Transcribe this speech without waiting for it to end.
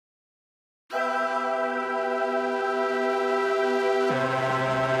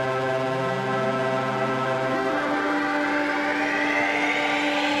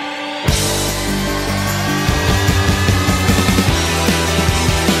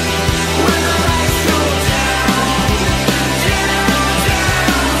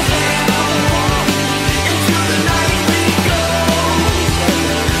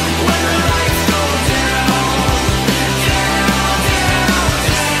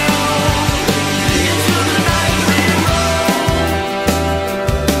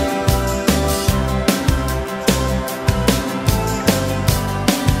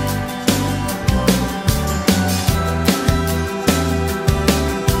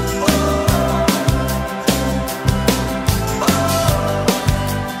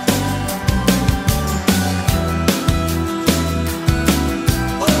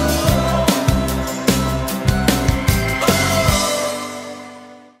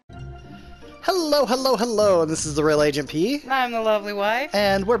Hello, hello, hello, this is the Real Agent P. I'm the lovely wife.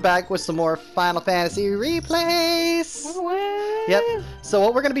 And we're back with some more Final Fantasy replays. Woo! Yep, so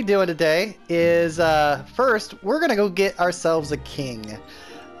what we're going to be doing today is, first, we're going to go get ourselves a king.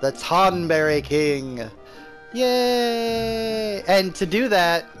 The Tonberry King. Yay! And to do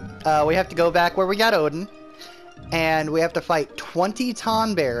that, we have to go back where we got Odin. And we have to fight 20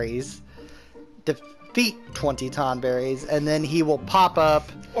 Tonberries. Defeat 20 Tonberries, and then he will pop up.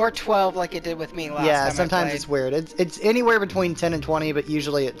 Or 12 like it did with me last time. Yeah, sometimes it's weird. It's anywhere between 10 and 20, but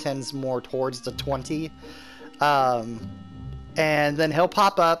usually it tends more towards the 20. And then he'll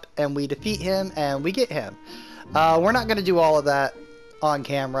pop up, and we defeat him, and we get him. We're not going to do all of that on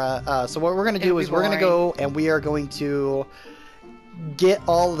camera. So what we're going to do is we're going to go, and we are going to get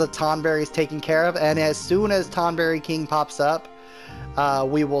all of the Tonberries taken care of, and as soon as Tonberry King pops up,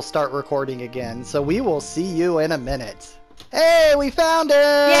 we will start recording again. So we will see you in a minute. Hey, we found him!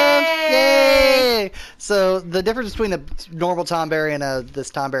 Yay! Yay! So the difference between a normal Tonberry and this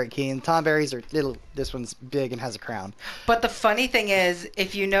Tonberry King, Tonberries are little. This one's big and has a crown. But the funny thing is,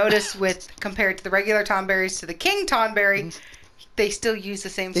 if you notice, compared to the regular Tonberries to the King Tonberry, they still use the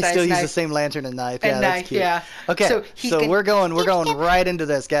same size knife. They still use the same lantern and knife. And yeah, knife, that's cute. yeah. Okay, so we're going right into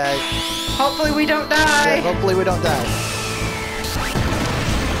this, guys. Hopefully we don't die. Yeah, hopefully we don't die.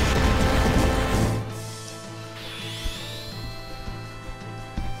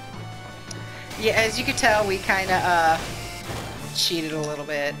 Yeah, as you could tell, we kind of cheated a little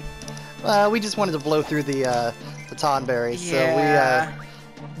bit. We just wanted to blow through the Tonberries, yeah.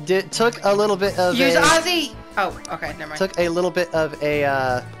 So we took a little bit of Use Ozzy! Oh, okay, never mind. Took a little bit of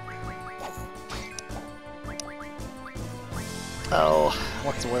a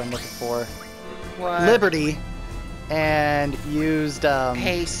what's the word I'm looking for? What? Liberty, and used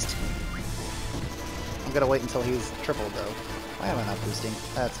haste. I'm gonna wait until he's tripled though. Why am I not boosting?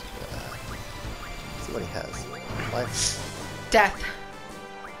 That's let's see what he has. What? Death.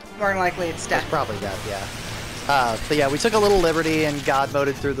 More than likely it's death. It's probably death, yeah. But yeah, we took a little liberty and God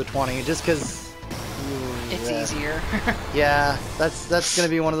moded through the 20 just because it's easier. Yeah, that's gonna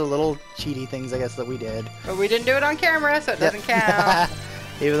be one of the little cheaty things I guess that we did. But we didn't do it on camera, so it doesn't count.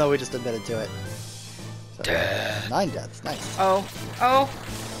 Even though we just admitted to it. So, 9 deaths, nice. Oh,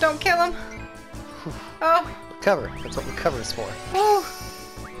 don't kill him. Oh. Recover. That's what recover is for. Woo.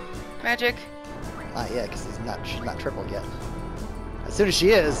 Magic. Not yet, because she's not tripled yet. As soon as she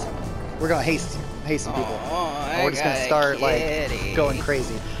is, we're gonna haste some people. And we're just gonna start like going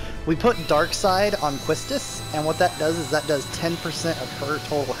crazy. We put Dark Side on Quistis, and what that does is that does 10% of her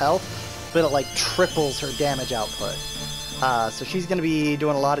total health, but it like triples her damage output. So she's gonna be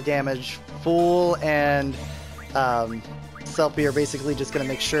doing a lot of damage. Fool and Selfie are basically just gonna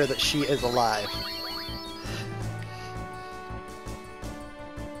make sure that she is alive.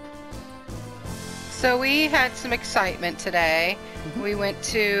 So we had some excitement today. We went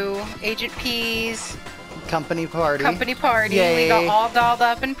to Agent P's company party. Yay. We got all dolled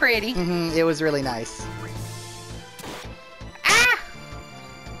up and pretty. It was really nice. Ah!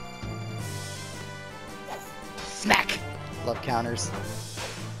 Smack. Love counters.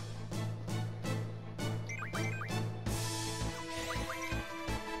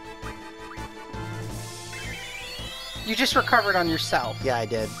 You just recovered on yourself. Yeah, I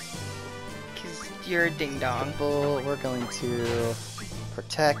did. You're a ding dong. We're going to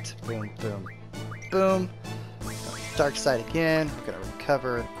protect. Boom, boom, boom. Dark Side again. We're gonna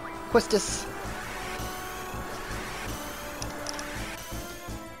recover Quistis.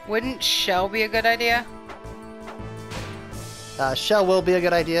 Wouldn't Shell be a good idea? Shell will be a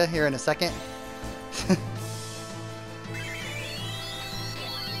good idea here in a second.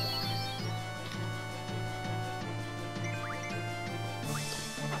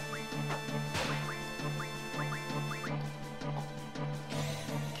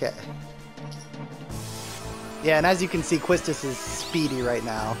 Okay. Yeah, and as you can see, Quistis is speedy right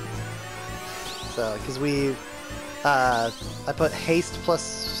now. So, because I put haste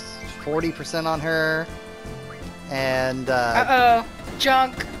plus 40% on her, and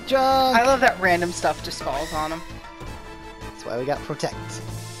junk. I love that random stuff just falls on him. That's why we got protect.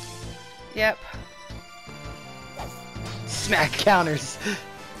 Yep. Smack. Counters.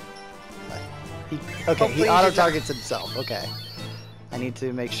 He auto targets himself. Okay. I need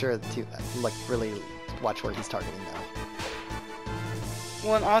to make sure to really watch where he's targeting now.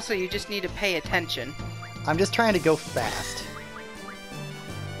 Well, and also you just need to pay attention. I'm just trying to go fast.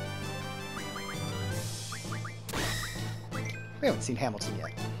 We haven't seen Hamilton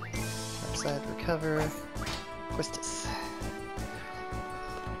yet. Dark Side, recover. Quistis.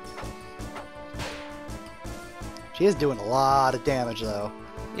 She is doing a lot of damage though.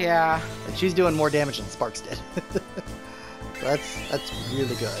 Yeah. And she's doing more damage than Sparks did. So that's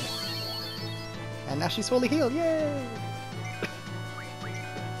really good. And now she's fully healed, yay!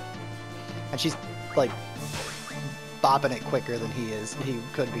 And she's like bopping it quicker than he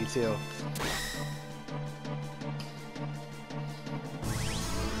could be too.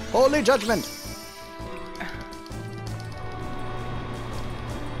 Holy judgment!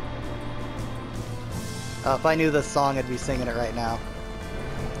 If I knew this song, I'd be singing it right now.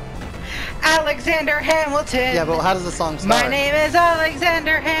 Alexander Hamilton. Yeah, but how does the song start? My name is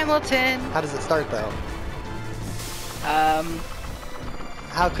Alexander Hamilton. How does it start, though?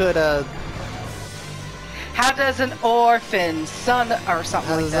 How does an orphan son or something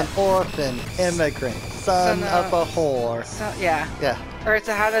how like does that? an orphan immigrant son of a whore? Yeah. Yeah. Or it's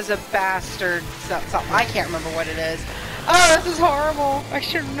how does a bastard something? I can't remember what it is. Oh, this is horrible. I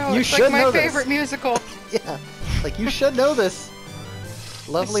should know. You It's should like my know this. favorite musical. Yeah. Like, you should know this.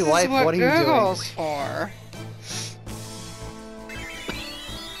 Lovely This wife, is what what are you doing? Google's for.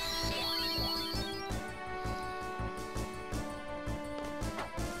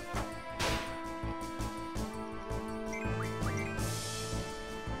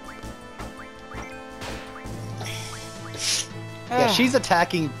 Yeah, she's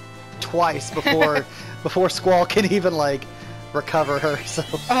attacking twice before Squall can even like recover her. So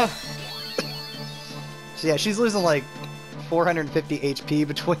yeah, she's losing like 450 HP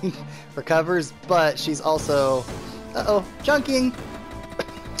between recovers, but she's also junking.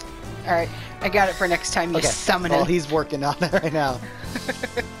 All right, I got it for next time you summon Well, him. he's working on it right now.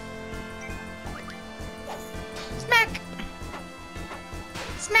 Smack.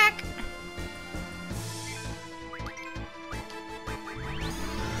 Smack.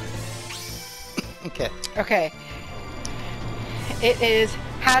 Okay. Okay. It is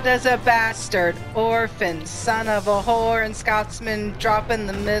how does a bastard, orphan, son of a whore, and Scotsman dropped in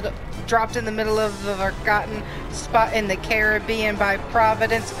the middle of the forgotten spot in the Caribbean by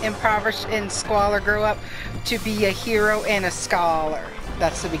Providence, impoverished in squalor, grew up to be a hero and a scholar.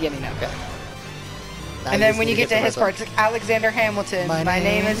 That's the beginning of it. Now And then when you get to his part, part, it's Alexander Hamilton. My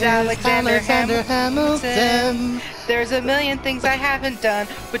name is Alexander Hamilton. There's a million things I haven't done,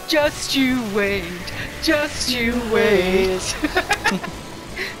 but just you wait. Just you wait.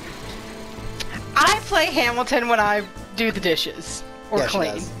 I play Hamilton when I do the dishes or Yeah, she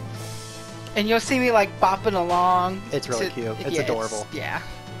clean. does. And you'll see me like bopping along. It's really cute. It's adorable. Yeah.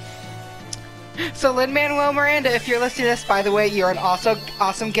 So Lin-Manuel Miranda, if you're listening to this, by the way, you're an awesome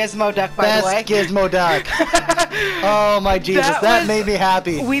Gizmo Duck, by the way. Best Gizmo Duck. Oh my Jesus, that made me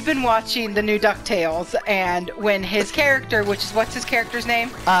happy. We've been watching the new DuckTales, and when his character, what's his character's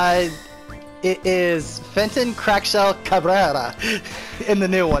name? It is Fenton Crackshell Cabrera in the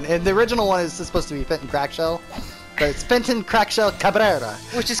new one. And the original one is supposed to be Fenton Crackshell, but it's Fenton Crackshell Cabrera.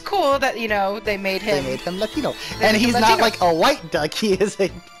 Which is cool that, they made him. They made him Latino. And he's not like a white duck, he is a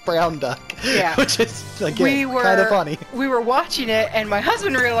brown duck. Yeah. Which is, again, kind of funny. We were watching it, and my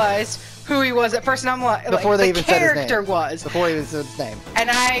husband realized who he was at first, and I'm like, Before they the even said his name. character was. Before he even said his name. And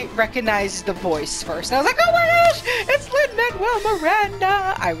I recognized the voice first. And I was like, oh my gosh, it's Lin-Manuel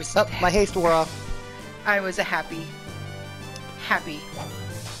Miranda. I was... Oh, my haste wore off. I was a happy person.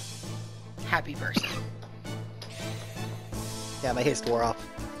 Yeah, my haste wore off.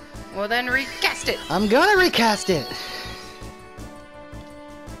 Well, then recast it. I'm gonna recast it.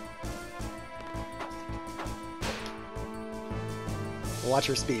 Watch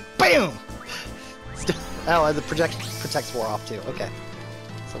her speed. BAM! Oh, the protects wore off too. Okay.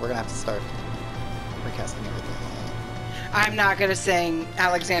 So we're gonna have to start recasting everything. I'm not gonna sing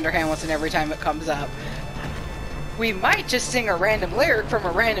Alexander Hamilton every time it comes up. We might just sing a random lyric from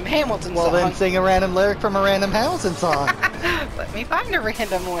a random Hamilton Well, song. then sing a random lyric from a random Hamilton song. Let me find a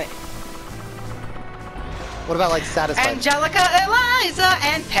random one. What about like Satisfied? Angelica, Eliza,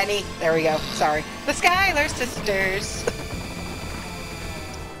 and Penny. There we go. Sorry. The Schuyler Sisters.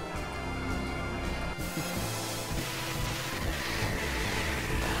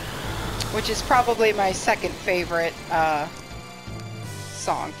 Which is probably my second favorite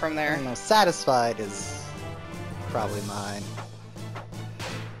song from I there. don't know, Satisfied is probably mine.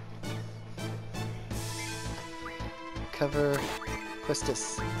 Cover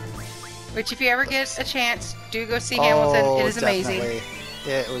Quistis. Which, if you ever get a chance, do go see Hamilton. It is amazing.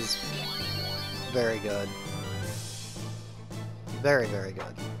 Definitely. It was very good. Very, very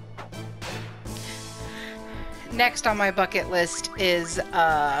good. Next on my bucket list is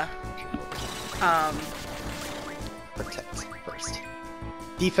Protect first.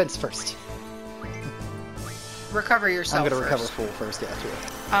 Defense first. recover yourself. I'm gonna first. recover full first, yeah, too.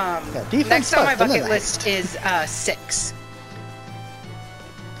 Defense next on my first, and then bucket the list haste. is 6.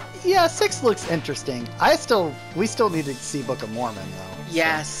 Yeah, 6 looks interesting. We still need to see Book of Mormon though.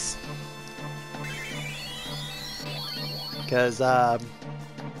 Yes. Because,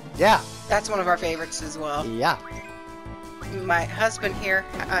 yeah. That's one of our favorites as well. Yeah. My husband here,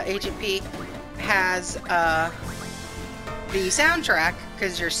 Agent P, has the soundtrack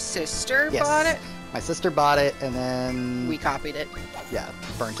because your sister Yes. bought it. My sister bought it, and then... We copied it. Yeah,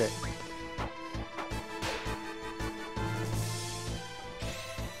 burnt it.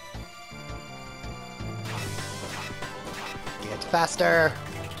 Get faster!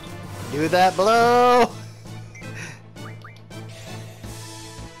 Do that blow!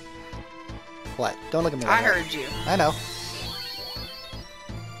 What? Don't look at me like I that. heard you. I know.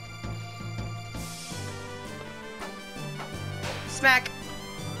 Smack.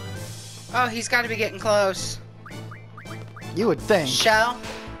 Oh, he's got to be getting close. You would think. Shell.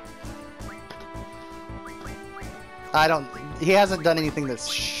 I don't... He hasn't done anything that's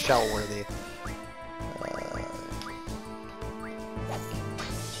shell-worthy.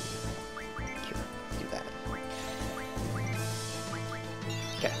 Do that.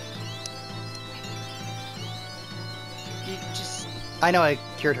 Okay. You just... I know I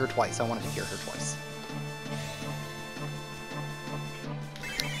cured her twice. I wanted to cure her twice.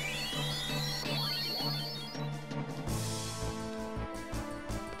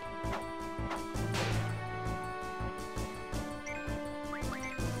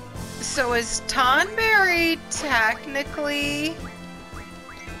 So is Tonberry technically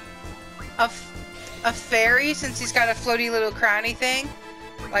a fairy since he's got a floaty little crowny thing?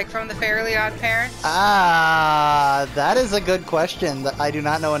 Like from the Fairly Odd Parents? Ah, that is a good question that I do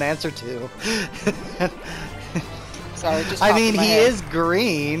not know an answer to. Sorry, just I mean, popped in my he head. is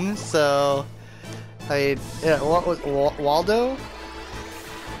green, so... I mean, yeah, what was... Waldo?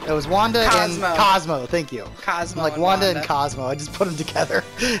 It was Wanda Cosmo. and Cosmo, thank you. Cosmo Like and Wanda Wanda. and Cosmo, I just put them together.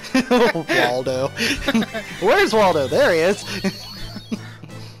 Waldo. Where's Waldo? There he is.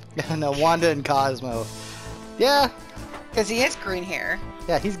 No, Wanda and Cosmo. Yeah, Because he has green hair.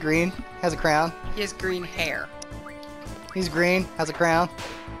 yeah, he's green, has a crown. He has green hair. He's green, has a crown.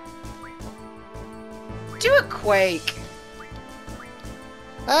 Do a quake.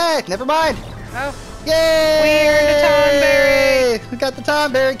 Hey, never mind. Oh, Yay! We earned a Tonberry! We got the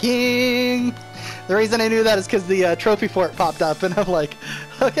Tonberry King! The reason I knew that is because the trophy fort popped up, and I'm like,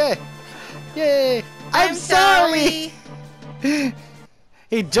 okay, yay! I'm sorry!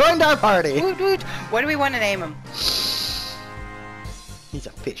 He joined our party! Woot woot. What do we want to name him? He's a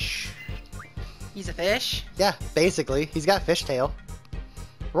fish. He's a fish? Yeah, basically. He's got fishtail.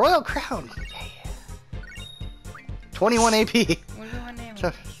 Royal Crown! Yeah. 21 AP. What do we want to name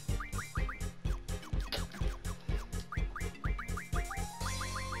him?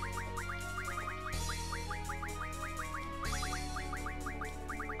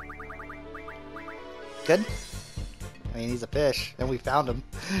 Good? I mean, he's a fish, and we found him.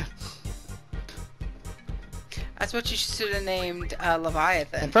 That's what you should have named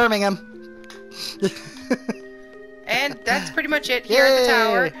Leviathan. Confirming him. And that's pretty much it here at the Yay!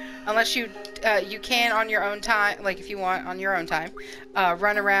 tower. Unless you you can on your own time, like if you want on your own time,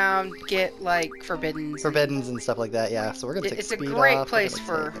 run around, get like forbiddens. Forbiddens and stuff like that, yeah. So we're gonna take It's a speed great off. We're place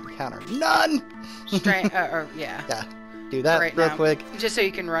gonna for- take encounter none. Strength, or yeah. Yeah, do that Right real now. quick. Just so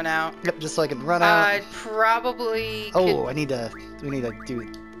you can run out. Yep, just so I can run out. Probably. Oh, we need to do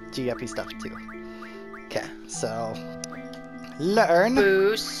GFE stuff too. Okay, so learn,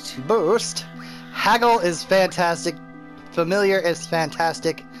 Boost. boost. Haggle is fantastic. Familiar is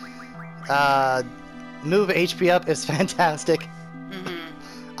fantastic. Move HP up is fantastic.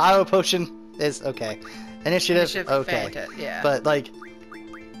 Mm-hmm. Auto potion is okay. Initiative okay. Yeah. But like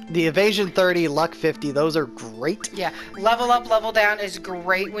the evasion 30, luck 50, those are great. Yeah. Level up, level down is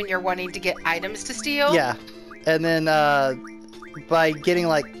great when you're wanting to get items to steal. Yeah. And then by getting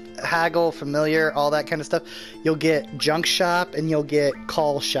like haggle, familiar, all that kind of stuff, you'll get junk shop and you'll get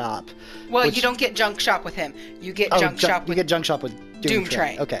call shop. Well, which- you don't get junk shop with him. You get junk shop You with get junk shop with Doom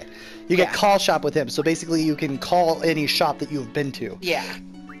Train. Okay. You Yeah. get call shop with him. So basically you can call any shop that you've been to Yeah.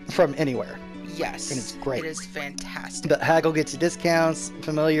 from anywhere. Yes. And it's great. It is fantastic. But haggle gets you discounts.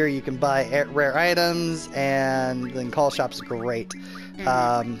 Familiar, you can buy rare items, and then call shop's great.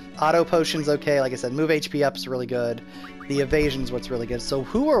 Mhm. Auto potion's okay. Like I said, move HP up's really good. The evasion's what's really good. So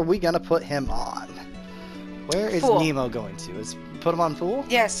who are we gonna put him on? Where is Fool. Nemo going to? Is put him on Fool?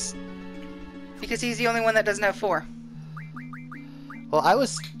 Yes. Because he's the only one that doesn't have 4. Well, I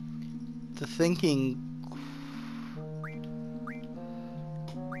was thinking.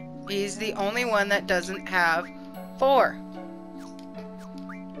 He's the only one that doesn't have 4.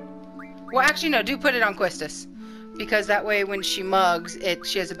 Well, actually, no. Do put it on Quistis. because that way when she mugs,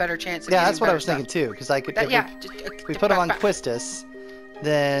 she has a better chance of Yeah, using that's what I better was thinking stuff. too. Because I could, if we put him on Quistis,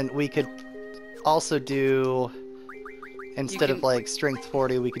 then we could also do, instead of like Strength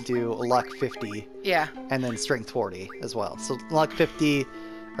 40, we could do Luck 50. Yeah. And then Strength 40 as well. So Luck 50,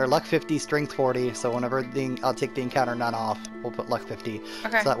 or Luck 50, Strength 40. So whenever I'll take the encounter none off, we'll put Luck 50.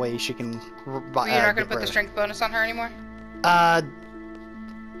 Okay. So that way she can. You're not gonna put the Strength bonus on her anymore?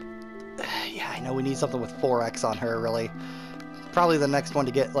 Yeah, I know we need something with 4x on her, really. Probably the next one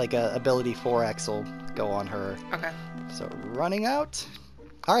to get, like, a ability 4x will go on her. Okay. So, running out.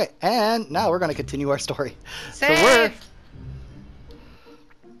 Alright, and now we're going to continue our story. Save! So we're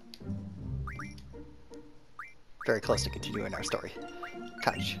very close to continuing our story.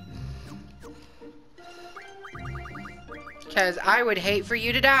 Catch. Because I would hate for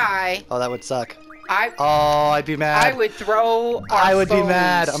you to die. Oh, that would suck. Oh, I'd be mad. I would throw I would phones. be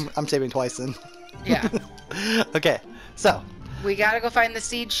mad. I'm saving twice then. Yeah. Okay, so. We gotta go find the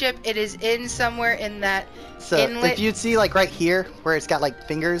seed ship. It is in somewhere in that inlet. If you'd see, like, right here, where it's got, like,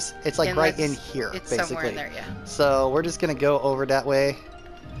 fingers, it's, like, right in here, it's basically. somewhere in there, yeah. So, we're just gonna go over that way.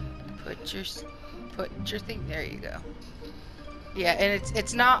 Put your thing, there you go. Yeah, and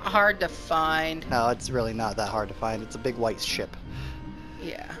it's not hard to find. No, it's really not that hard to find. It's a big white ship.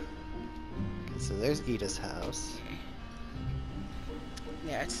 Yeah. So there's Edith's house.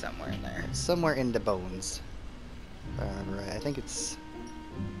 Yeah, it's somewhere in there. It's somewhere in the bones. If I remember right. I think it's...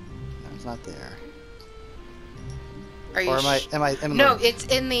 No, it's not there. Are you or am I No, it's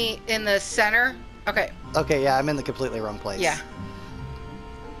in the center. Okay. Okay, yeah, I'm in the completely wrong place. Yeah.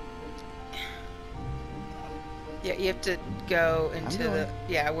 Yeah, you have to go into the...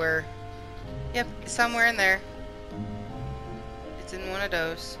 Yeah, Yep, somewhere in there. It's in one of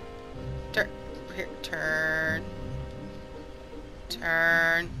those. Here, turn.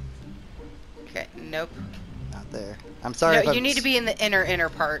 Okay, nope. Not there. I'm sorry. No, you need to be in the inner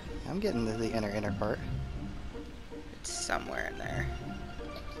part. I'm getting to the inner part. It's somewhere in there.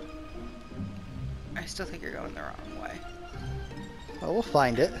 I still think you're going the wrong way. Well, we'll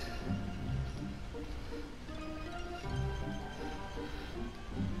find it.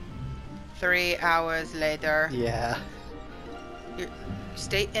 Three hours later. Yeah.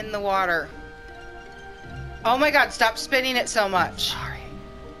 Stay in the water. Oh my god, stop spinning it so much. Sorry.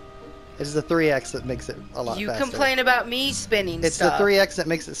 It's the 3x that makes it a lot faster. You complain about me spinning It's stuff. the 3x that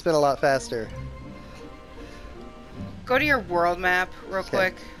makes it spin a lot faster. Go to your world map real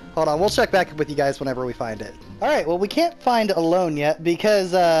quick. Hold on, we'll check back with you guys whenever we find it. Alright, well we can't find Alone yet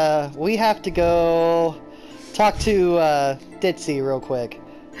because we have to go talk to Ditzy real quick.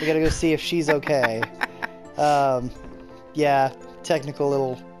 We gotta go see if she's okay. Yeah, technical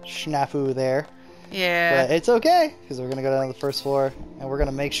little snafu there. Yeah. But it's okay, because we're gonna go down to the first floor, and we're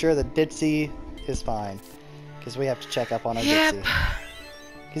gonna make sure that Ditzy is fine. Because we have to check up on our Ditzy.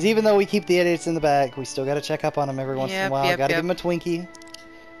 Because even though we keep the idiots in the back, we still gotta check up on them every once in a while. Gotta give them a Twinkie.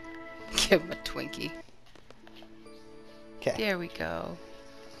 Give him a Twinkie. Okay. There we go.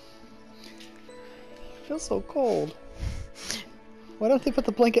 I feel so cold. Why don't they put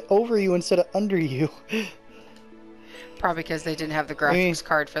the blanket over you instead of under you? Probably because they didn't have the graphics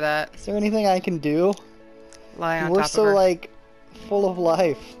card for that. Is there anything I can do? Lie on top We're of so, her. like, full of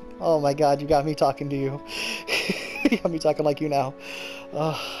life. Oh my god, you got me talking to you. You got me talking like you now.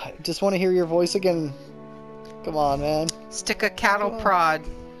 I just want to hear your voice again. Come on, man. Stick a cattle prod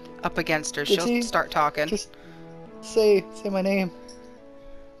up against her. She'll start talking. Just say my name.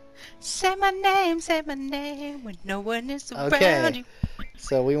 Say my name when no one is around you.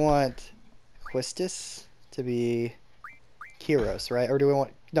 So we want Quistis to be Kyros, right? Or do we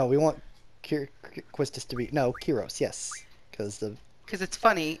want... No, we want Quistis to be... No, Kyros, yes. Because it's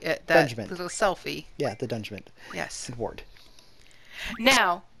funny, that Dungeon. little selfie. Yeah, the Dungeon. Yes. Ward.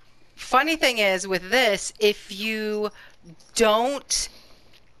 Now, funny thing is, with this, if you don't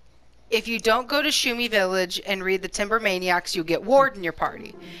go to Shumi Village and read the Timber Maniacs, you'll get Ward in your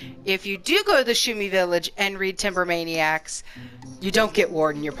party. If you do go to the Shumi Village and read Timber Maniacs, you don't get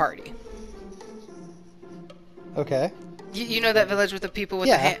Ward in your party. Okay. You know that village with the people with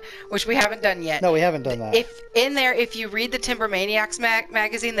the hand, which we haven't done yet. No, we haven't done that. If you read the Timber Maniacs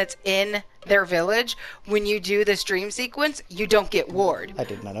magazine that's in their village, when you do this dream sequence, you don't get Ward. I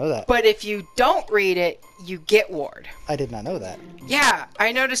did not know that. But if you don't read it, you get Ward. I did not know that. Yeah,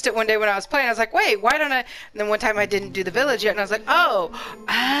 I noticed it one day when I was playing. I was like, wait, why don't I... And then one time I didn't do the village yet, and I was like, oh.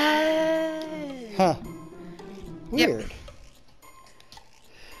 Huh. Weird. Yep.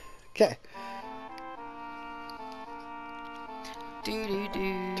 Okay.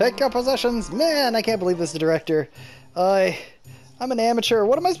 Do-do-do. Take your possessions. Man, I can't believe this is the director. I'm an amateur.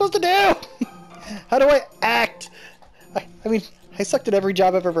 What am I supposed to do? How do I act? I mean, I sucked at every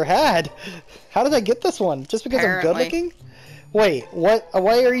job I've ever had. How did I get this one? Just because I'm good looking? Wait, what?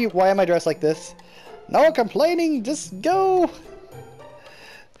 Why am I dressed like this? No complaining, just go.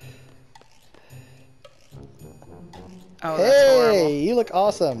 Oh, that's horrible. Hey, you look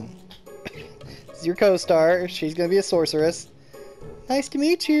awesome. This is your co-star. She's gonna be a sorceress. Nice to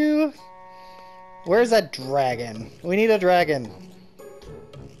meet you. Where's that dragon? We need a dragon.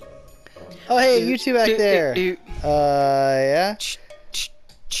 Oh, hey, you two back there. Yeah?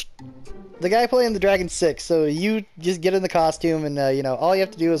 The guy playing the dragon's sick, so you just get in the costume and, you know, all you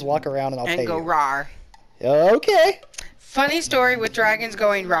have to do is walk around and I'll pay you. And go rar. Okay. Funny story with dragons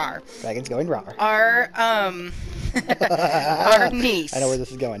going rar. Dragons going rar. Our niece. I know where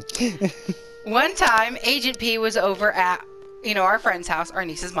this is going. One time, Agent P was over at, you know, our friend's house, our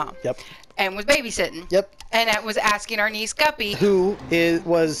niece's mom. Yep. And was babysitting. Yep. And it was asking our niece Guppy, who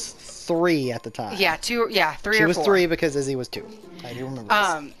was 3 at the time. Yeah, 3 or 4. She was 3 because Izzy was 2. I do remember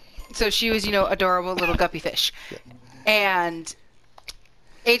this. So she was, you know, adorable little guppy fish. Yep. And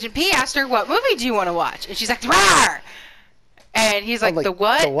Agent P asked her, what movie do you want to watch? And she's like, rawr! And he's like, the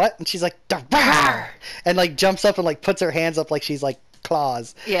what? The what? And she's like, the rawr! And like jumps up and like puts her hands up like she's like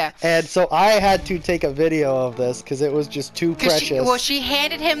claws. Yeah. And so I had to take a video of this because it was just too precious. She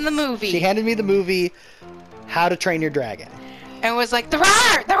handed him the movie. She handed me the movie, How to Train Your Dragon. And was like, the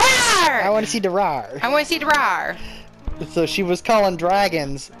rawr! The rawr! I want to see the rawr. I want to see the rawr. So she was calling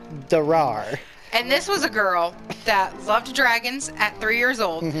dragons Darar. And this was a girl that loved dragons at 3 years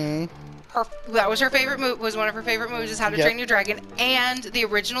old. Mm-hmm. That was her favorite movie. Was one of her favorite movies is How to Train Your Dragon, and the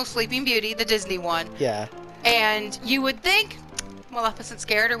original Sleeping Beauty, the Disney one. Yeah. And you would think Maleficent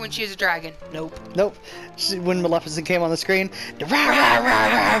scared her when she was a dragon. Nope. Nope. When Maleficent came on the screen,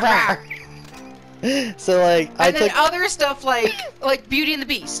 Darar. So like, and then other stuff like Beauty and the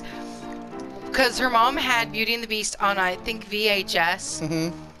Beast. Because her mom had Beauty and the Beast on, I think, VHS.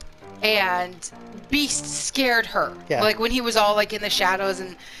 Mm-hmm. And Beast scared her. Yeah. Like when he was all like in the shadows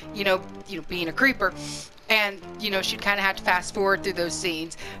and, you know, being a creeper. And, you know, she'd kind of have to fast forward through those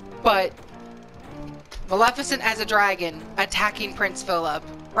scenes. But Maleficent as a dragon attacking Prince Philip.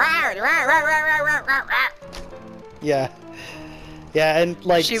 Yeah. Yeah, and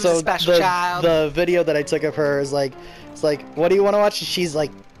like, she was so a special child. The video that I took of her is like, it's like, what do you want to watch? And she's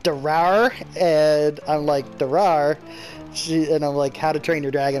like, Darar, and I'm like, Darar. And I'm like, How to Train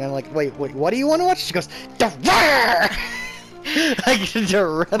Your Dragon. And I'm like, wait, what do you want to watch? She goes, Darar!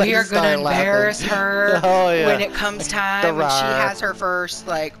 We are going to embarrass her when it comes time. When she has her first,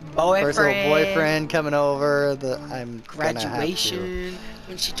 like, boyfriend. First little boyfriend coming over. Graduation.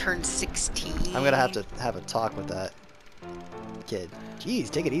 When she turns 16. I'm going to have a talk with that kid.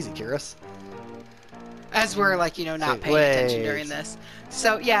 Jeez, take it easy, Kyrus. As we're, like, you know, not paying attention during this.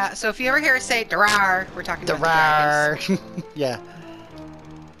 So, yeah, so if you ever hear us say, Darar, we're talking about the dragons. Yeah.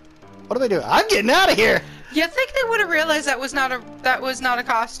 What am I doing? I'm getting out of here! You think they would have realized that was not a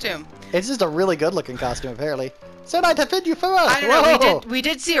costume? It's just a really good-looking costume, apparently. So I defend you for us. I don't know. We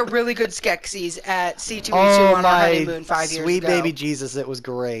did see a really good Skeksis at C2E2 on our honeymoon 5 years ago. Sweet baby Jesus, it was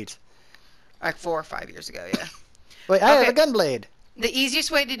great. Like 4 or 5 years ago, yeah. Wait, I have a gunblade. The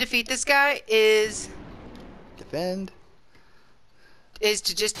easiest way to defeat this guy is defend. Is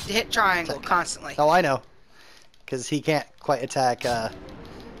to just hit triangle constantly. Oh, I know. Because he can't quite attack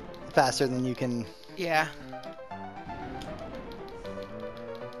faster than you can. Yeah.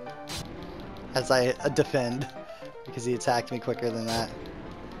 As I defend. Because he attacked me quicker than that.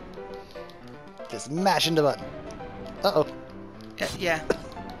 Just mashing the button. Uh-oh. Yeah.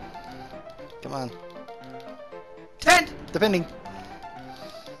 Come on. Defend! Defending.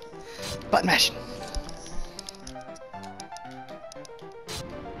 Button mashing.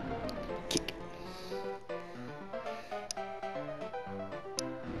 Kick.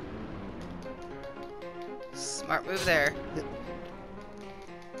 Smart move there. Yep.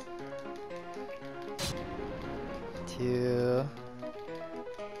 2,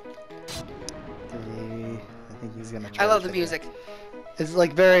 3. I think he's gonna try. I love the music. It's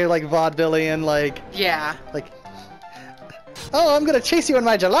like very like vaudevillian, like. Yeah. Like. Oh, I'm gonna chase you in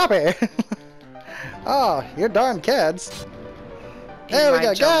my jalopy. Oh, you're darn kids. There we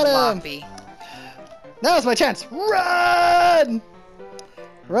go, got him. Now's my chance. Run!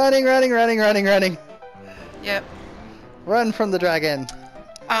 Running. Yep. Run from the dragon.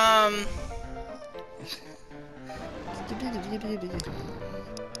 Oh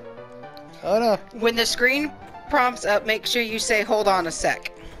no. When the screen prompts up, make sure you say, hold on a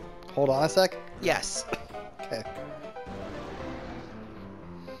sec. Hold on a sec? Yes. Okay.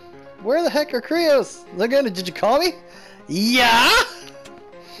 Where the heck are Krios? Laguna, did you call me? Yeah?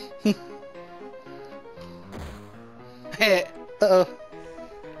 hit. Uh-oh.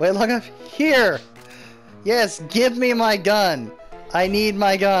 Wait long enough. Here! Yes, give me my gun! I need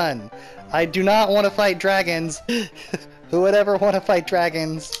my gun! I do not want to fight dragons. Who would ever want to fight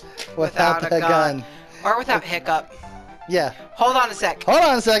dragons without a a gun? Or without hiccup. Yeah. Hold on a sec. Hold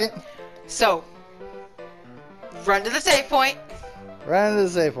on a second. So, run to the save point. Run to the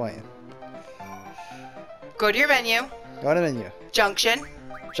save point. Go to your menu. Go to menu. Junction.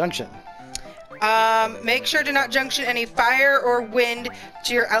 Junction. Make sure to not junction any fire or wind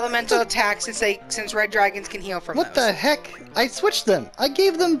to your elemental attacks since red dragons can heal from What those. the heck? I switched them. I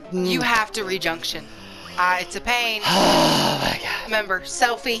gave them... You have to rejunction. It's a pain. Oh my god. Remember,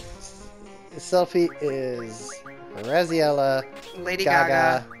 selfie. Selfie is Raziella, Lady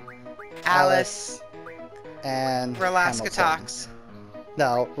Gaga. Alice. and Rolaska Hamilton. Talks.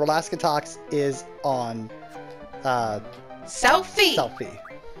 No, Rolaska Talks is on Selfie. Selfie.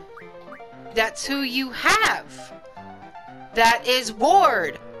 That's who you have. That is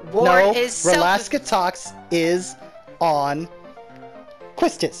Ward. Ward No, is Rolaska Talks is on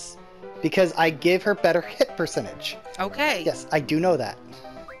Quistis because I gave her better hit percentage. Okay. Yes, I do know that.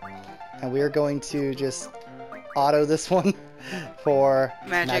 And we are going to just auto this one for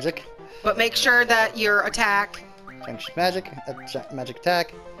magic. But make sure that your attack. Junction magic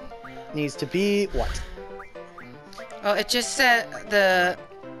attack needs to be what? Well, it just said the.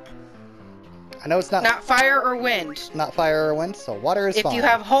 I know it's not Not fire or wind. not fire or wind, so water is If fine. you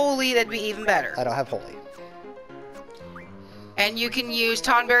have holy, that'd be even better. I don't have holy. And you can use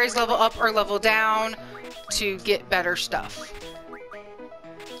Tonberry's level up or level down to get better stuff.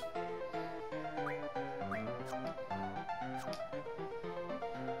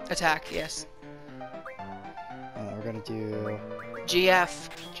 Attack, yes. We're gonna do. GF,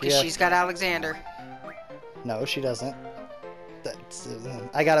 because GF. she's got Alexander. No, she doesn't. That's,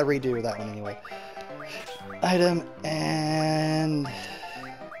 I gotta redo that one anyway. Item and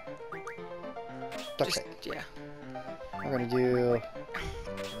duct tape. Yeah. We're gonna do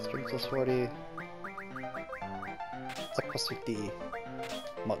strength plus 40, luck plus 50,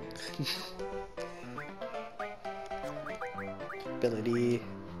 mug. Ability.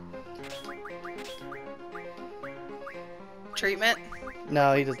 Treatment.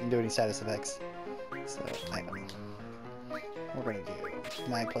 No, he doesn't do any status effects. So item. We're gonna do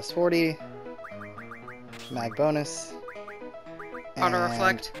mag plus 40, mag bonus, and Auto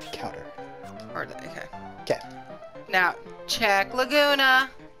reflect. counter. Okay. Okay. Now, check Laguna.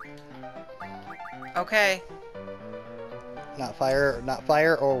 Okay. Not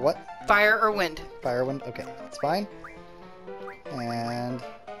fire or what? Fire or wind. Fire, wind. Okay, that's fine. And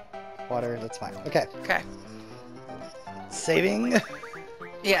water. That's fine. Okay. Okay. Saving.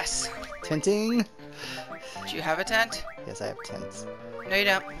 Yes. Tinting. Do you have a tent? Yes, I have tints. No, you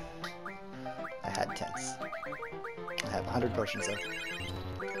don't. I had tints. I have 100 potions though.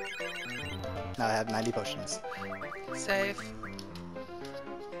 Now I have 90 potions. Save.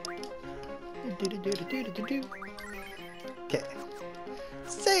 Okay.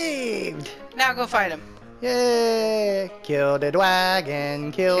 Saved! Now go fight him. Yay! Kill the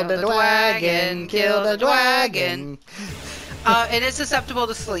dragon, kill the dragon, kill the dragon. It is susceptible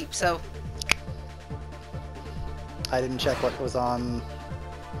to sleep, so. I didn't check what was on.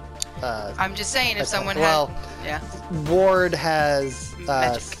 I'm just saying if someone well, had. Yeah. Ward has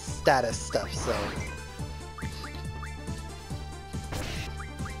Magic. status stuff, so.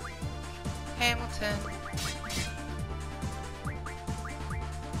 Hamilton.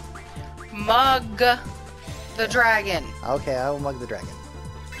 Mug the dragon. Okay, I will mug the dragon.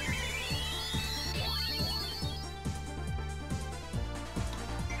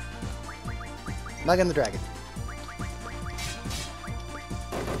 Mugging the dragon.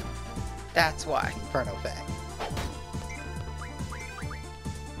 That's why. Inferno Fang.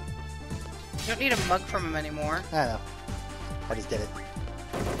 You don't need a mug from him anymore. I know. I just did it.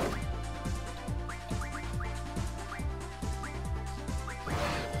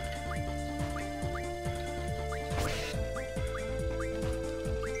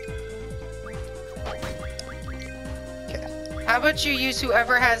 Okay. How about you use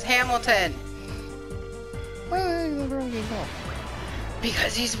whoever has Hamilton?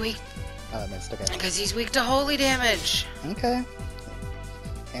 Because he's weak. Oh, I missed. Okay. Because he's weak to holy damage. Okay.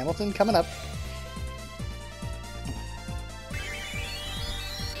 Hamilton coming up.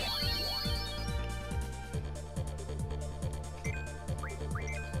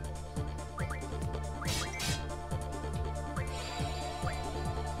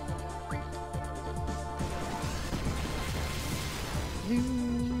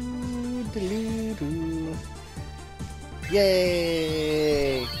 Doo-doo-doo.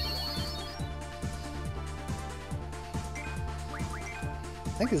 Yay!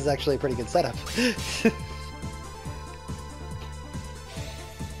 think this is actually a pretty good setup.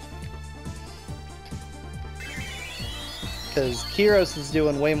 Because Kyros is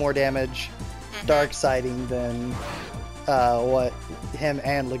doing way more damage dark siding than what him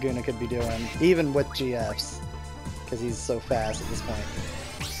and Laguna could be doing, even with GFs, because he's so fast at this point.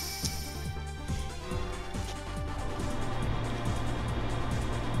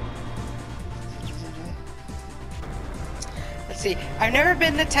 Let's see. I've never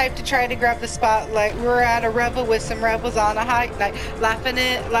been the type to try to grab the spotlight. We were at a revel with some rebels on a hike night, laughing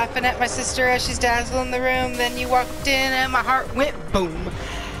at my sister as she's dazzling the room. Then you walked in and my heart went boom.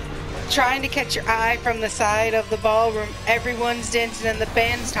 Trying to catch your eye from the side of the ballroom. Everyone's dancing and the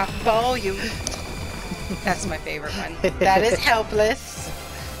band's top volume. That's my favorite one. That is Helpless.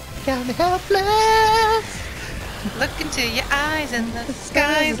 Got me helpless. Look into your eyes and the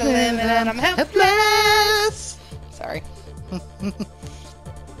sky's the limit and I'm helpless. Sorry.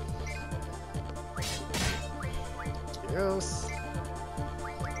 Gross.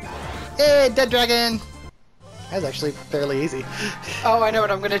 Hey, dead dragon! That was actually fairly easy. Oh, I know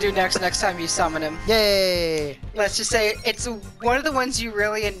what I'm gonna do next time you summon him. Yay! Let's just say it's one of the ones you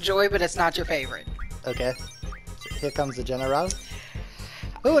really enjoy, but it's not your favorite. Okay. Here comes the General.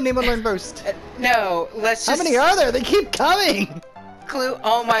 Oh, Nemo learn burst. No, let's just... How many are there? They keep coming! Clue,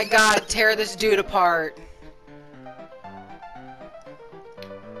 oh my god, tear this dude apart.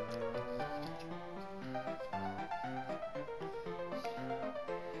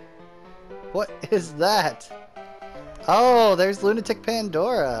 What is that? Oh, there's Lunatic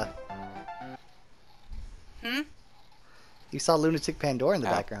Pandora. Hmm? You saw Lunatic Pandora in the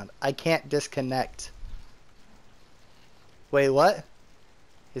background. I can't disconnect. Wait, what?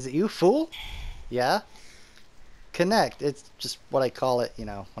 Is it you, fool? Yeah? Connect. It's just what I call it, you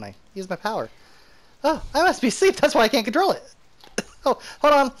know, when I use my power. Oh, I must be asleep. That's why I can't control it. Oh,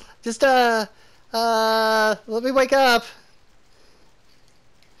 hold on. Just, let me wake up.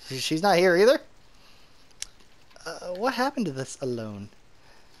 She's not here either? What happened to this alone?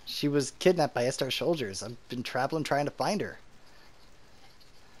 She was kidnapped by Estar soldiers. I've been traveling trying to find her.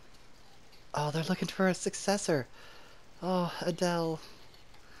 Oh, they're looking for a successor. Oh, Adele.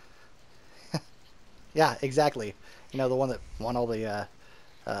 Yeah, exactly. You know, the one that won all the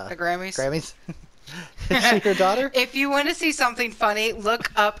Grammys? Grammys? Is she your daughter? If you want to see something funny,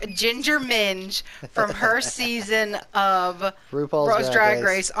 look up Ginger Minge from her season of RuPaul's Drag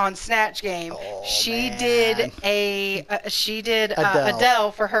Race on Snatch Game. Oh, she man. did Adele.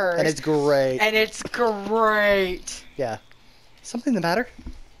 Adele for hers. And it's great. And it's great. Yeah. Something the matter?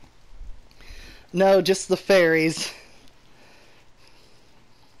 No, just the fairies.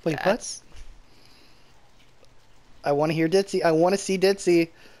 Wait, what? I want to hear Ditzy. I want to see Ditzy.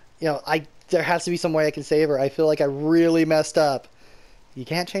 You know, there has to be some way I can save her. I feel like I really messed up. You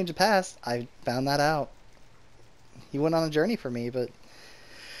can't change the past. I found that out. He went on a journey for me, but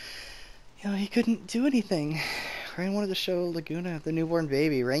you know, he couldn't do anything. Rain wanted to show Laguna the newborn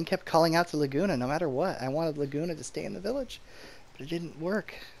baby. Rain kept calling out to Laguna no matter what. I wanted Laguna to stay in the village, but it didn't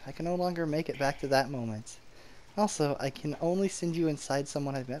work. I can no longer make it back to that moment. Also, I can only send you inside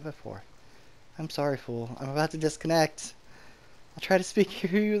someone I've met before. I'm sorry, fool. I'm about to disconnect. I'll try to speak to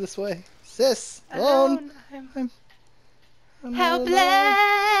you this way. Sis, alone. I'm helpless.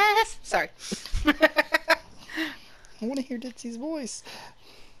 alone. Sorry. I want to hear Ditsy's voice.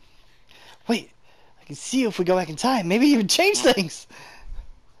 Wait, I can see you if we go back in time. Maybe even change things.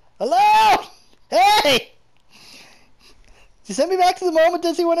 Hello? Hey! You send me back to the moment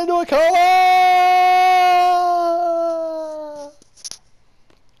Ditsy went into a coma?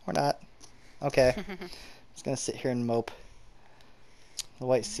 Or not. Okay. I'm just going to sit here and mope. The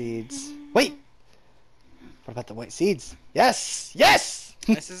white seeds. Wait! What about the white seeds? Yes! Yes!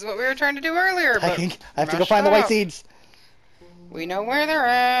 This is what we were trying to do earlier, but I have to go find the white seeds. We know where they're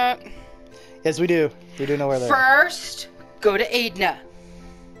at. Yes, we do. We do know where they're at. First, go to Edna.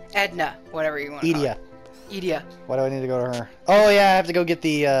 Edna, whatever you want to call Edia. it. Edia. Why do I need to go to her? Oh, yeah, I have to go get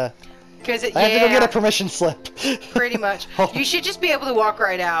the, I have to go get a permission slip. Pretty much. Oh. You should just be able to walk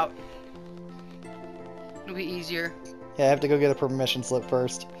right out. It'll be easier. Yeah, I have to go get a permission slip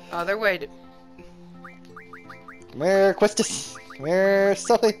first. Other way to... Come here, Quistis. Come here,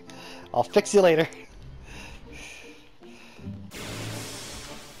 Sully. I'll fix you later.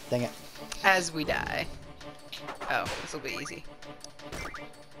 Dang it. As we die. Oh, this will be easy.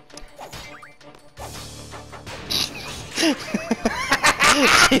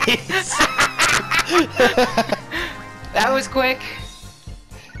 That was quick.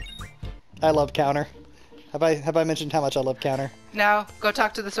 I love counter. Have I mentioned how much I love counter? Now, go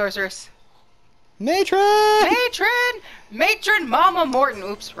talk to the sorceress. Matron! Matron Mama Morton.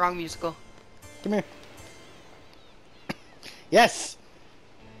 Oops, wrong musical. Come here. Yes!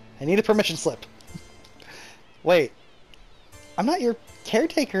 I need a permission slip. Wait. I'm not your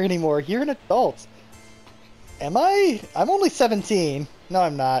caretaker anymore. You're an adult. Am I? I'm only 17. No,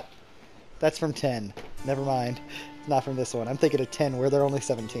 I'm not. That's from 10. Never mind. It's not from this one. I'm thinking of 10 where they're only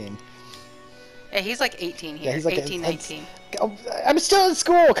 17. Yeah, he's like 18 here. Yeah, he's like 18, 19. I'm still in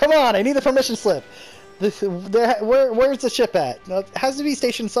school. Come on. I need a permission slip. Where's the ship at? No, it has to be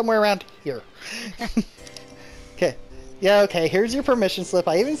stationed somewhere around here. Okay. Yeah, okay. Here's your permission slip.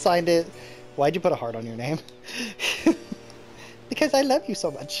 I even signed it. Why'd you put a heart on your name? Because I love you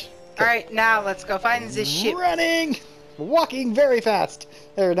so much. Okay. Alright, now let's go find this ship. Running! Walking very fast.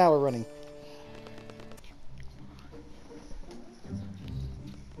 There, now we're running.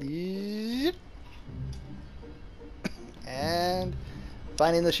 Yep. And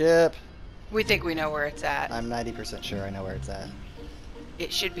finding the ship. We think we know where it's at. I'm 90% sure I know where it's at.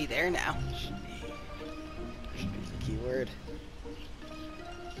 It should be there now. Should be the keyword.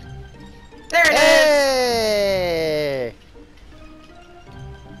 There it Hey!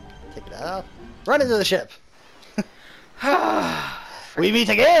 Take it out. Run into the ship. We meet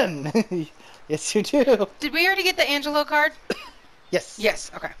again. Yes, you do. Did we already get the Angelo card? Yes. Yes.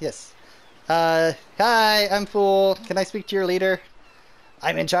 Okay. Yes. Hi, I'm Fool. Can I speak to your leader?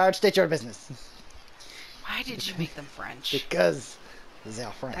 I'm in charge. State your business. Why did you make them French? Because they're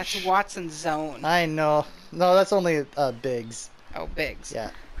French. That's Watson's Zone. I know. No, that's only Biggs. Oh, Biggs.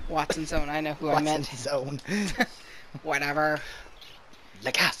 Yeah. Watson's Zone. I know who Watson's I meant. Zone. Whatever.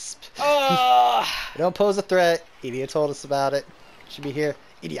 Le gasp. Oh. Don't pose a threat. Idia told us about it. Should be here.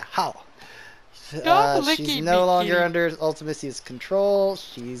 Idia, how? She's no longer under Ultimacy's control.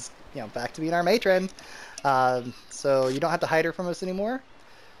 She's, back to being our matron. So you don't have to hide her from us anymore.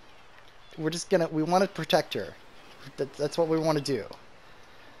 We want to protect her. That's what we want to do.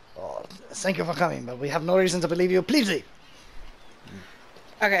 Oh, thank you for coming, but we have no reason to believe you. Please leave.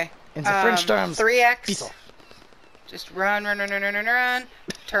 Okay. In the French terms, 3x. peace off. Just run.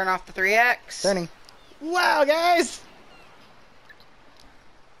 Turn off the 3x. Turning. Wow, guys!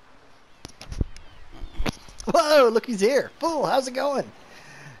 Whoa, look who's here. Fool, how's it going?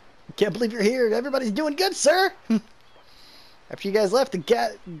 Can't believe you're here. Everybody's doing good, sir. After you guys left, I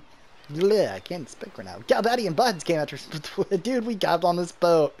can't speak right now. Galbatti and Buds came after us. Dude, we got on this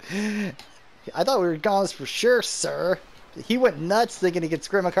boat. I thought we were gone for sure, sir. He went nuts thinking he could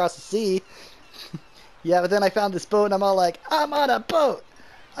scrim across the sea. Yeah, but then I found this boat and I'm all like, I'm on a boat.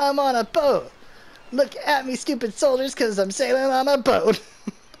 I'm on a boat. Look at me, stupid soldiers, because I'm sailing on a boat.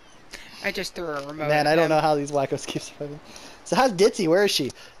 I just threw a remote. Man, I don't know how these wackos keep surviving. So how's Ditzy? Where is she?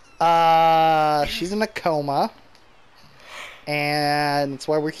 She's in a coma. And that's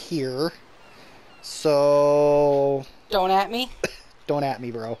why we're here. So... Don't at me. Don't at me,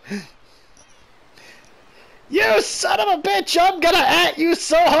 bro. You son of a bitch! I'm gonna at you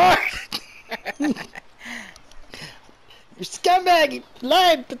so hard! You scumbag! You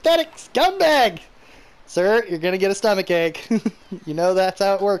lying, pathetic scumbag! Sir, you're gonna get a stomachache. You know that's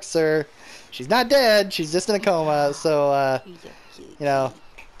how it works, sir. She's not dead, she's just in a coma, so,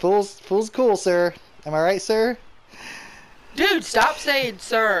 fool's cool, sir. Am I right, sir? Dude, stop saying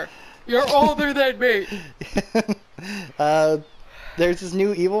sir. You're older than me. There's this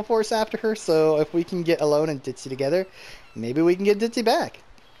new evil force after her, so if we can get Alone and Ditzy together, maybe we can get Ditzy back.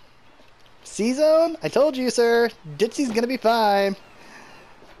 C-Zone? I told you, sir. Ditzy's gonna be fine.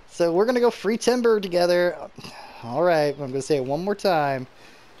 So we're gonna go free timber together. Alright, I'm gonna say it one more time.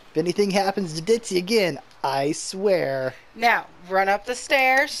 If anything happens to Ditzy again, I swear. Now, run up the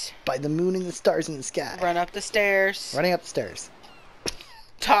stairs. By the moon and the stars in the sky. Run up the stairs. Running up the stairs.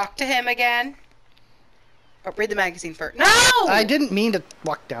 Talk to him again. Oh, read the magazine first. No! I didn't mean to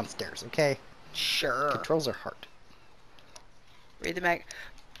walk downstairs, okay? Sure. Controls are hard. Read the mag...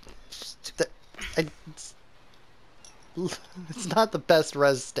 It's not the best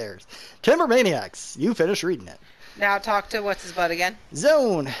res stairs. Timber Maniacs, you finish reading it. Now talk to what's his butt again?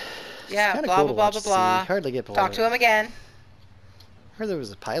 Zone. Yeah, Kinda blah, cool blah, to blah, watch blah, the blah. sea. Hardly get bored. Talk to him again. I heard there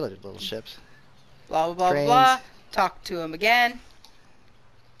was a piloted little ship. Blah, blah, blah, Trains. blah. Talk to him again.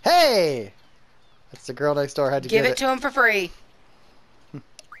 Hey! That's the girl next door. How'd you Give get it to him for free.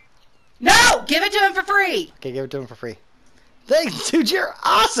 No! Give it to him for free! Okay, give it to him for free. Thanks, dude, you're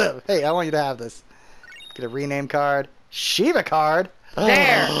awesome! Hey, I want you to have this. Get a rename card. Shiva card.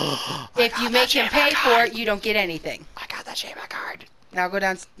 There. If you make him pay for it, you don't get anything. I got that Shiva card. Now go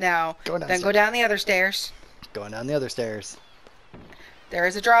down. Now, Going then downstairs. go down the other stairs. Going down the other stairs. There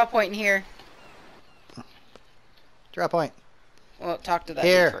is a draw point in here. Draw point. Well, talk to that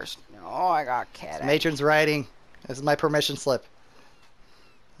Here. dude first. Oh, I got cat. Matron's writing. This is my permission slip.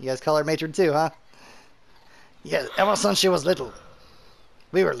 You guys call her Matron too, huh? Yeah, ever since she was little.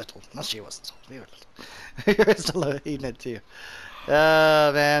 We were little. Not she was little. We were little. We were still eating it too.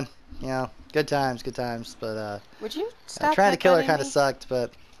 Oh, man. You know, good times, but Would you stop trying to kill her headbutting kind of me? sucked,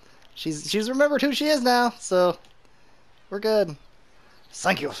 but she's remembered who she is now, so we're good.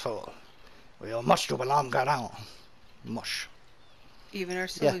 Thank you, fool. We owe much to Balam Garan. Mush. Even our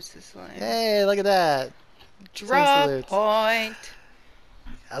salutes this line. Hey, look at that. Drop salutes. point.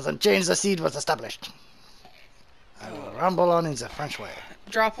 Hasn't changed, the seed was established. I will rumble on in the French way.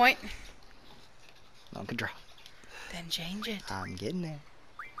 Draw point. No good draw. Then change it. I'm getting there.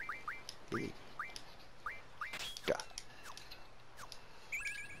 Go.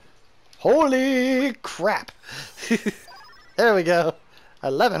 Holy crap! There we go.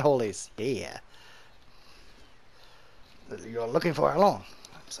 11 holies. Yeah. You're looking for Alone.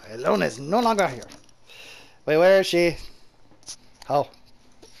 So Alone is no longer here. Wait, where is she? Oh.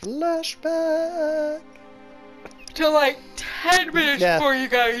 Flashback. To like 10 minutes Yeah. before you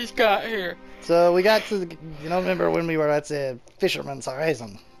guys got here. So we got to the, you know, remember when we were at the Fisherman's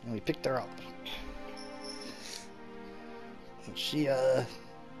Horizon and we picked her up. And she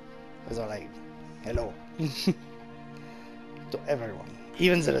was all like, hello. To everyone,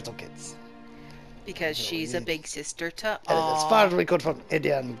 even the little kids. Because she's a big sister to And all. as far as we could from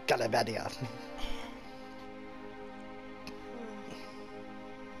India and Galabadia.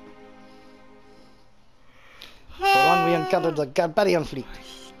 For long we encountered the Garbadian fleet.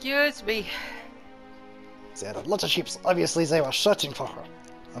 Excuse me. They had a lot of ships. Obviously they were searching for her.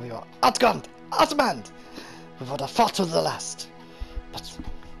 And we were outgunned, outmanned. We would have fought to the last. But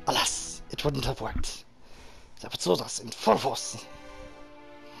alas, it wouldn't have worked. They pursued us in full force.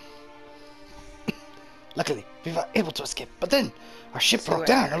 Luckily, we were able to escape. But then, our ship broke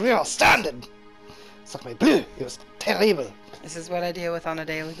down and we were stranded. Struck me blue. It was terrible. This is what I deal with on a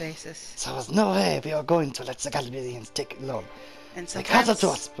daily basis. There was no way we were going to let the Galbadians take it alone. And They countered to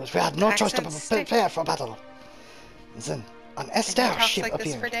sometimes us, but we had no choice to accents stick. prepare for battle. And then, an and he Esther talks ship like this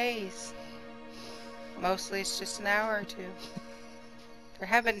appeared. for days. Mostly it's just an hour or two. There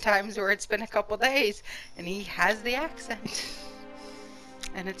have been times where it's been a couple days and he has the accent.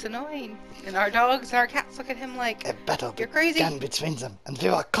 And it's annoying. And our dogs and our cats look at him like, A battle you're crazy. began between them, and we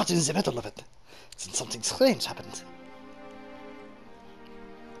were caught in the middle of it. Then something strange happened.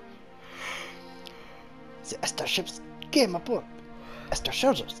 The Esther ships came aboard. Esther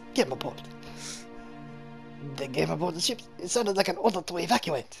soldiers came aboard. They came aboard the ships. It sounded like an order to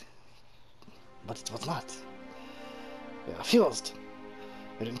evacuate. But it was not. We refused.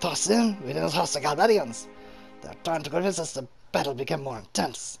 We didn't trust them, we didn't trust the Galbadians. They were trying to convince us the battle became more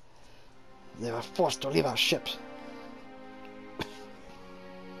intense. They were forced to leave our ship.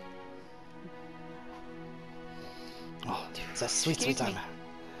 Oh, that's sweet, Excuse sweet me. time.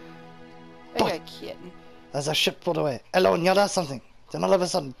 I got a kitten. As our ship pulled away, Alone yelled out something. Then all of a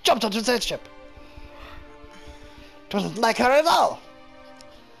sudden, jumped onto the ship. Doesn't like her at all.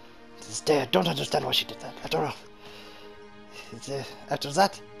 To this day, I don't understand why she did that. After all, after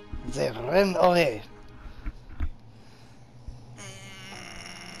that, they ran away.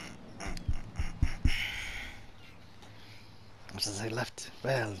 After they left,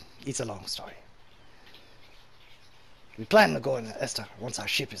 well, it's a long story. We planned to go in Esther once our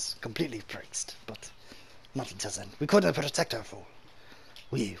ship is completely fixed, but not until then. We couldn't protect our fool.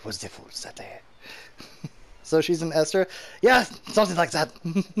 We was the fools that day. So she's in Esther? Yeah, something like that.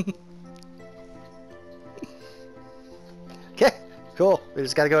 Okay, cool. We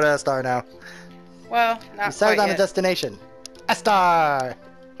just gotta go to Esther now. Well, We not started quite on a yet. destination. Esther!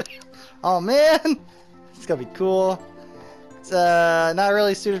 Oh man! It's gonna be cool. It's not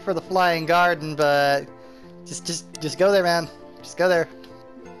really suited for the flying garden, but just go there, man. Just go there.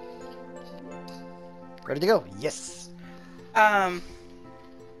 Ready to go? Yes.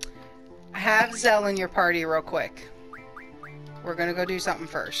 Have Zell in your party real quick. We're gonna go do something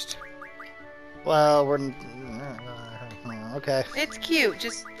first. Well, we're okay. It's cute.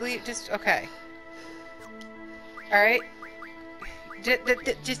 Just leave. Just okay. All right. Just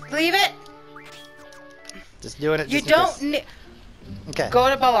leave it. Just doing it. You just in case. don't need. Okay. Go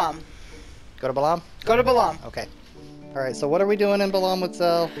to Balam. Go to Balam. Go to Balam. Okay. All right. So what are we doing in Balam with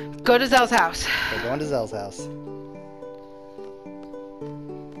Zell? Go to Zell's house. We're going to Zell's house.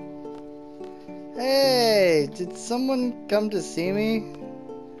 Hey, did someone come to see me?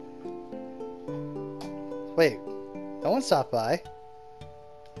 Wait, no one stopped by.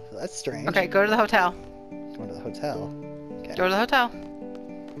 That's strange. Okay, go to the hotel. Going to the hotel. Okay. Go to the hotel.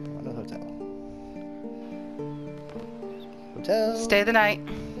 Going to the hotel. Hotel. Stay the night.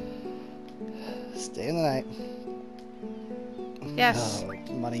 Stay in the night. Yes. Oh,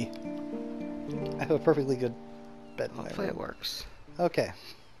 money. I have a perfectly good bed in my Hopefully it room. works. Okay.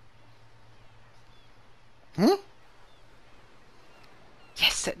 Hmm?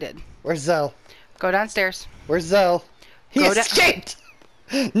 Yes, it did. Where's Zell? Go downstairs. Where's Zell? He Go escaped!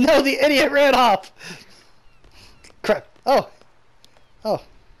 No, the idiot ran off! Crap. Oh. Oh.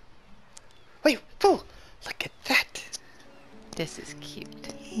 Wait, fool! Look at that! This is cute.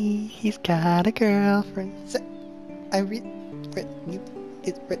 He's got a girlfriend.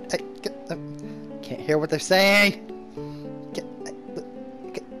 Can't hear what they're saying.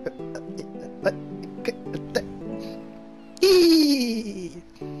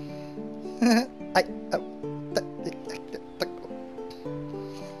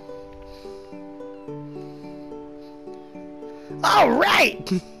 All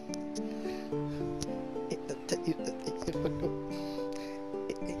right.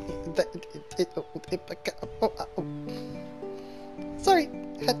 Sorry.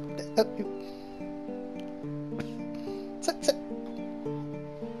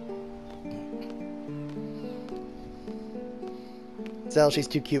 Zell, she's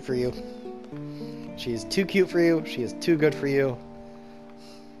too cute for you. She's too cute for you. She is too good for you.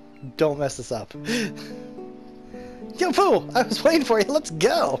 Don't mess this up. Yo, fool! I was waiting for you. Let's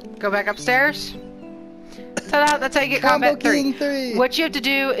go. Go back upstairs. Ta-da! That's how you get Combo combat 3. King 3. What you have to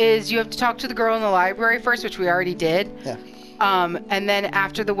do is you have to talk to the girl in the library first, which we already did. Yeah. And then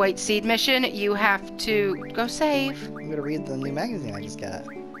after the White Seed mission, you have to go save. I'm gonna read the new magazine I just got.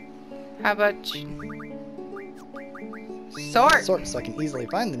 How about sort? Sort, so I can easily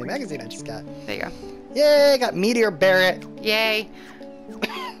find the new magazine I just got. There you go. Yay! Got Meteor Barrett. Yay.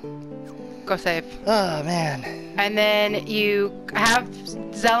 Go save. Oh man. And then you have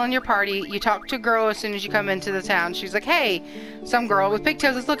Zell in your party. You talk to a girl as soon as you come into the town. She's like, hey, some girl with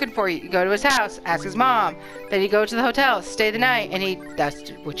pigtails is looking for you. You go to his house, ask his mom. Then you go to the hotel, stay the night, and that's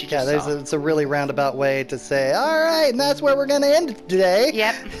what you just saw. It's a really roundabout way to say, all right, and that's where we're going to end it today.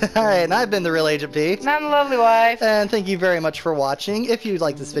 Yep. All right, and I've been the Real Agent P. And I'm the lovely wife. And thank you very much for watching. If you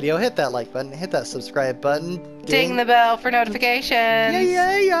like this video, hit that like button, hit that subscribe button. Ding the bell for notifications.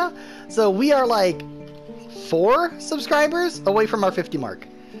 Yeah. So we are like 4 subscribers away from our 50 mark.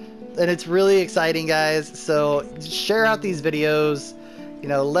 And it's really exciting, guys. So share out these videos. You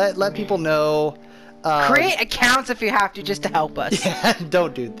know, let people know. Create accounts if you have to, just to help us. Yeah,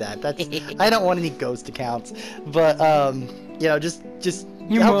 don't do that. That's I don't want any ghost accounts. But you know, just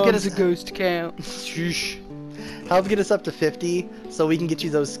Your help get mom's us a ghost account. Shh. Help get us up to 50 so we can get you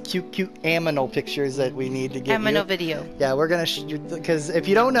those cute aminal pictures that we need to get Aminal you. video. Yeah, we're gonna because if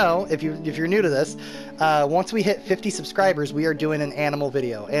you don't know, if you're new to this, once we hit 50 subscribers, we are doing an animal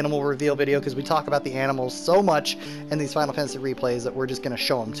reveal video, because we talk about the animals so much in these Final Fantasy replays that we're just gonna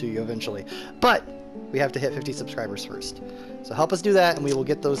show them to you eventually. But we have to hit 50 subscribers first. So help us do that, and we will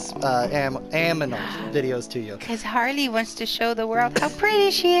get those aminal videos to you. Because Harley wants to show the world how pretty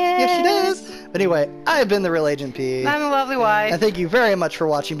she is. Yes, she does. But anyway, I've been the Real Agent P. I'm the lovely wife. And thank you very much for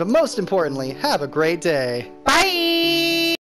watching, but most importantly, have a great day. Bye!